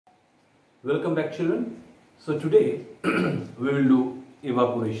Welcome back, children. So today we will do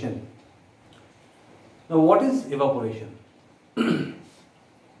evaporation. Now what is evaporation?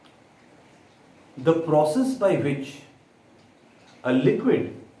 The process by which a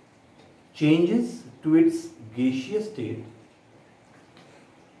liquid changes to its gaseous state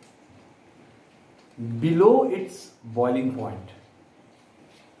below its boiling point.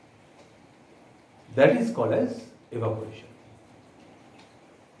 That is called as evaporation.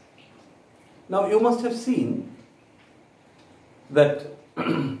 Now you must have seen that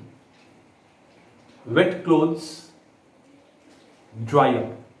wet clothes dry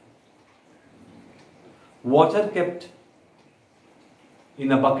up. Water kept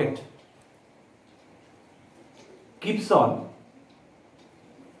in a bucket keeps on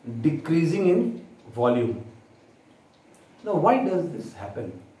decreasing in volume. Now why does this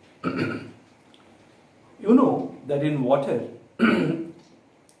happen? You know that in water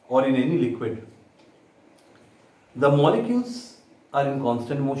or in any liquid, the molecules are in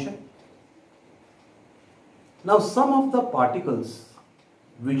constant motion. Now some of the particles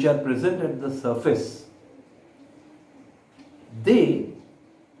which are present at the surface, they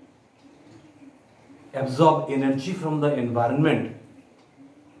absorb energy from the environment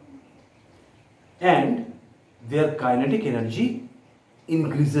and their kinetic energy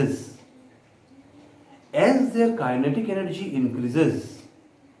increases. As their kinetic energy increases,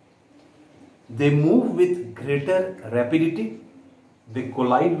 they move with greater rapidity, they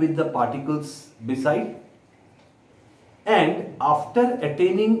collide with the particles beside, and after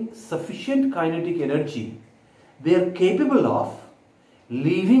attaining sufficient kinetic energy, they are capable of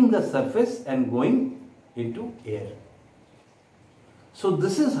leaving the surface and going into air. So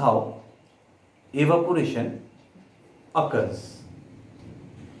this is how evaporation occurs.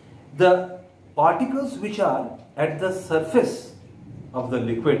 The particles which are at the surface of the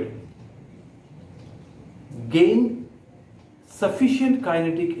liquid gain sufficient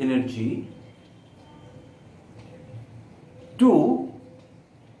kinetic energy to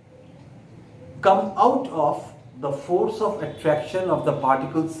come out of the force of attraction of the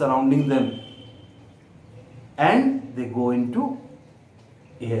particles surrounding them, and they go into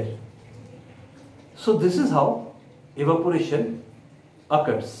air. So this is how evaporation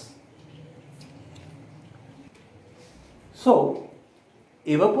occurs. So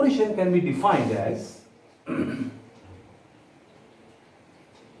evaporation can be defined as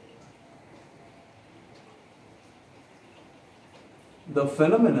the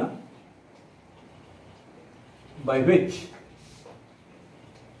phenomena by which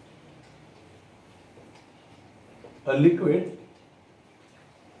a liquid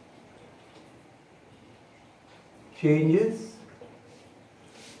changes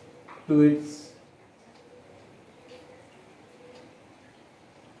to its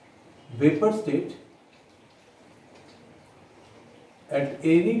vapor state at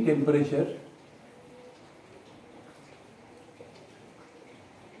any temperature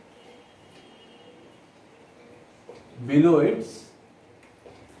below its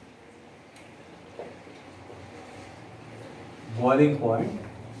boiling point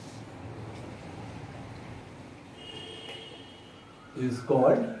is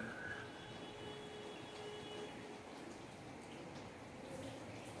called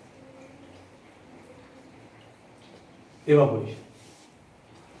evaporation.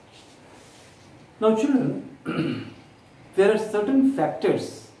 Now children, there are certain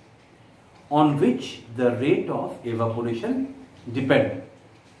factors on which the rate of evaporation depend.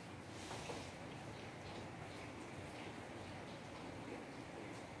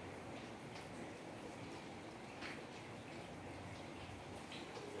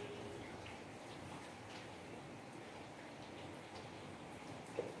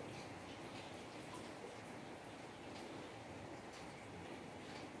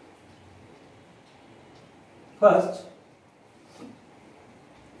 First,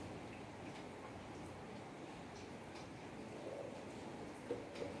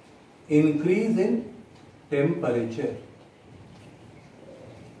 increase in temperature.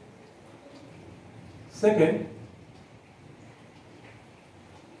 Second,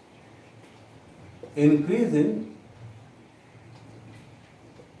 increase in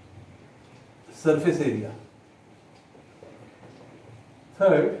surface area.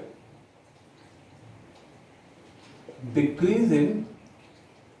 Third, decrease in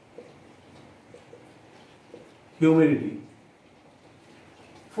humidity.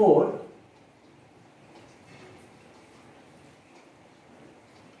 Fourth,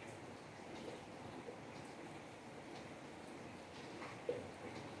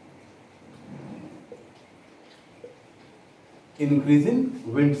 increase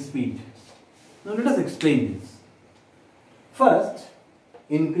in wind speed. Now let us explain this. First,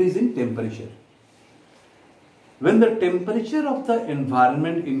 increase in temperature. When the temperature of the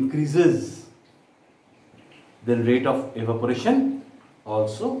environment increases, then rate of evaporation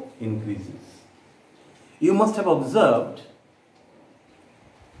also increases. You must have observed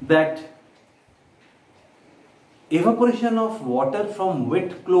that evaporation of water from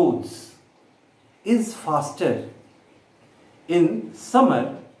wet clothes is faster in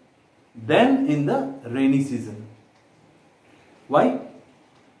summer than in the rainy season. Why?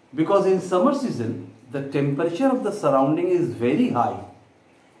 Because in summer season, the temperature of the surrounding is very high.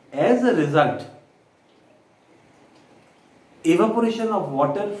 As a result, evaporation of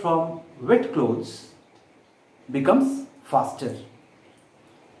water from wet clothes becomes faster.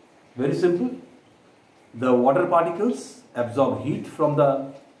 Very simple. The water particles absorb heat from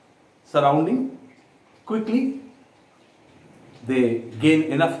the surrounding quickly. They gain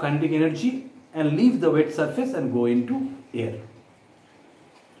enough kinetic energy and leave the wet surface and go into air.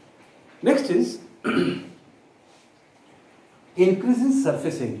 Next is increase in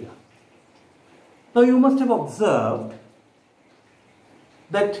surface area. Now you must have observed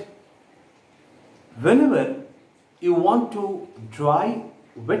that whenever you want to dry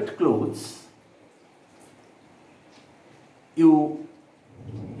wet clothes, you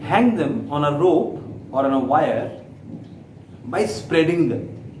hang them on a rope or on a wire by spreading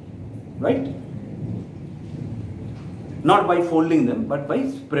them, right? Not by folding them, but by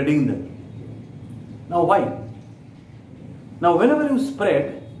spreading them. Now why? Now whenever you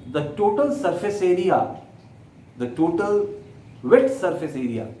spread, the total surface area, the total wet surface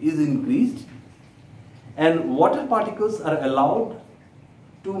area is increased and water particles are allowed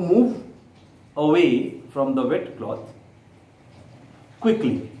to move away from the wet cloth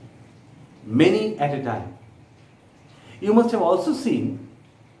quickly, many at a time. You must have also seen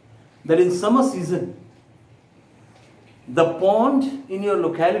that in summer season, the pond in your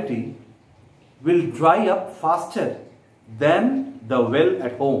locality will dry up faster than the well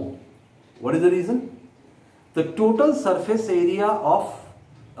at home. What is the reason? The total surface area of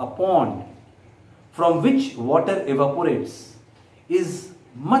a pond from which water evaporates is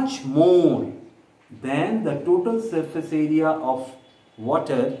much more than the total surface area of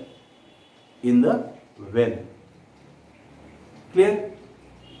water in the well. Clear?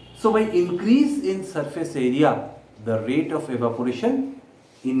 So by increase in surface area, the rate of evaporation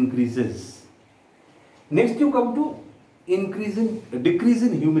increases. Next you come to decrease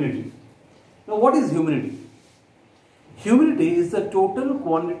in humidity. Now what is humidity? Humidity is the total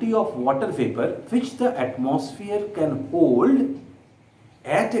quantity of water vapor which the atmosphere can hold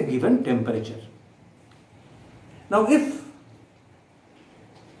at a given temperature. Now if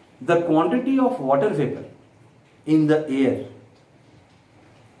the quantity of water vapor in the air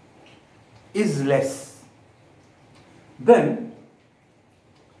is less, then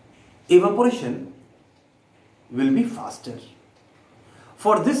evaporation will be faster.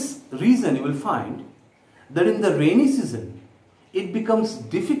 For this reason, you will find that in the rainy season, it becomes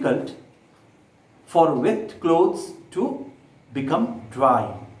difficult for wet clothes to become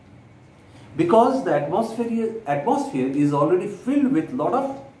dry, because the atmosphere is already filled with lot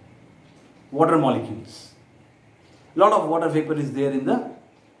of water molecules. Lot of water vapor is there in the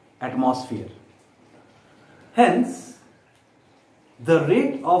atmosphere. Hence, the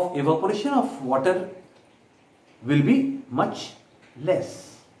rate of evaporation of water will be much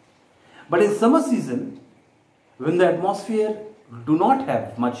less. But in summer season, when the atmosphere do not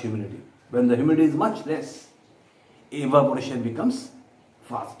have much humidity, when the humidity is much less, evaporation becomes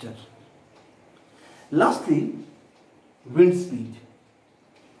faster. Lastly, wind speed.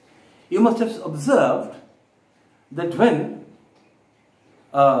 You must have observed that when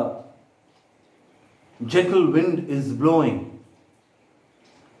a gentle wind is blowing,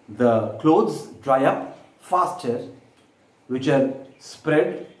 the clothes dry up faster, which are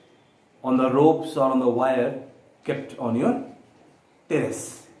spread on the ropes or on the wire kept on your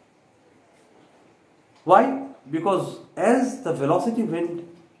terrace. Why? Because as the velocity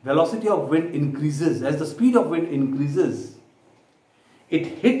of wind increases, as the speed of wind increases, it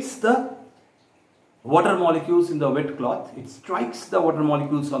hits the water molecules in the wet cloth, it strikes the water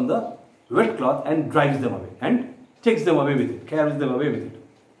molecules on the wet cloth and drives them away and takes them away with it, carries them away with it.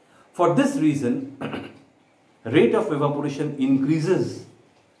 For this reason, rate of evaporation increases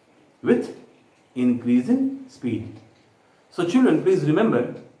with increase in speed. So children, please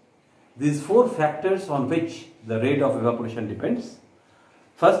remember these four factors on which the rate of evaporation depends.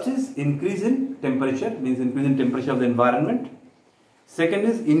 First is increase in temperature, means increase in temperature of the environment. Second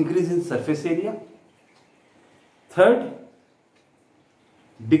is increase in surface area. Third,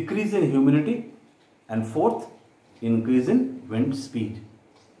 decrease in humidity, and fourth, increase in wind speed.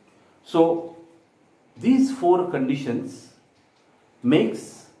 So these four conditions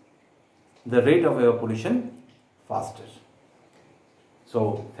makes the rate of air pollution faster.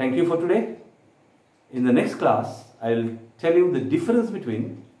 So thank you for today. In the next class, I will tell you the difference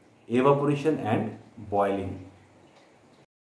between evaporation and boiling.